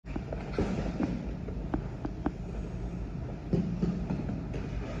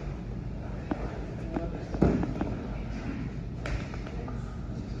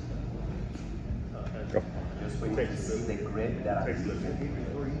the grip that I'm using.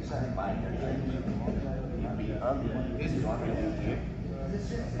 My hand will be under his arm here.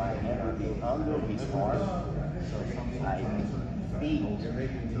 My hand will be under his arm. So I feed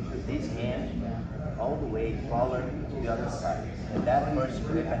this hand all the way forward to the other side. And that first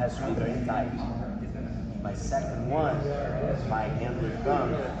grip has to be very tight. My second one, my hand will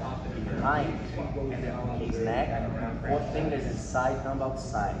come behind his neck, 4 fingers inside, thumb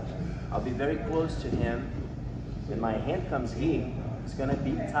outside. I'll be very close to him. When my hand comes here, it's gonna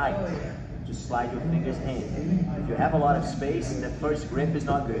be tight. Just slide your fingers in. If you have a lot of space, the first grip is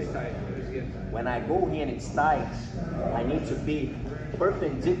not good. When I go here and it's tight, I need to be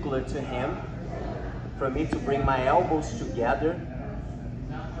perpendicular to him for me to bring my elbows together,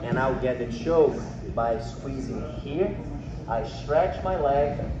 and I'll get the choke by squeezing here. I stretch my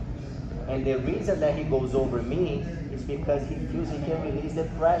leg, and the reason that he goes over me is because he feels he can release the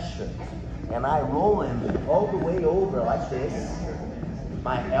pressure. And I roll him all the way over like this.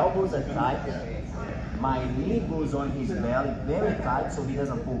 My elbows are tight. My knee goes on his belly very tight so he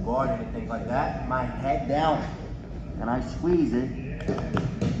doesn't pull guard or anything like that. My head down, and I squeeze it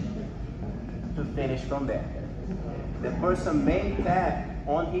to finish from there. The person may tap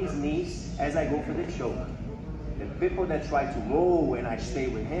on his knees as I go for the choke. The people that try to roll and I stay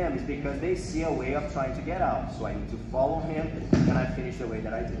with him is because they see a way of trying to get out. So I need to follow him and I finish the way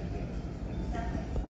that I did.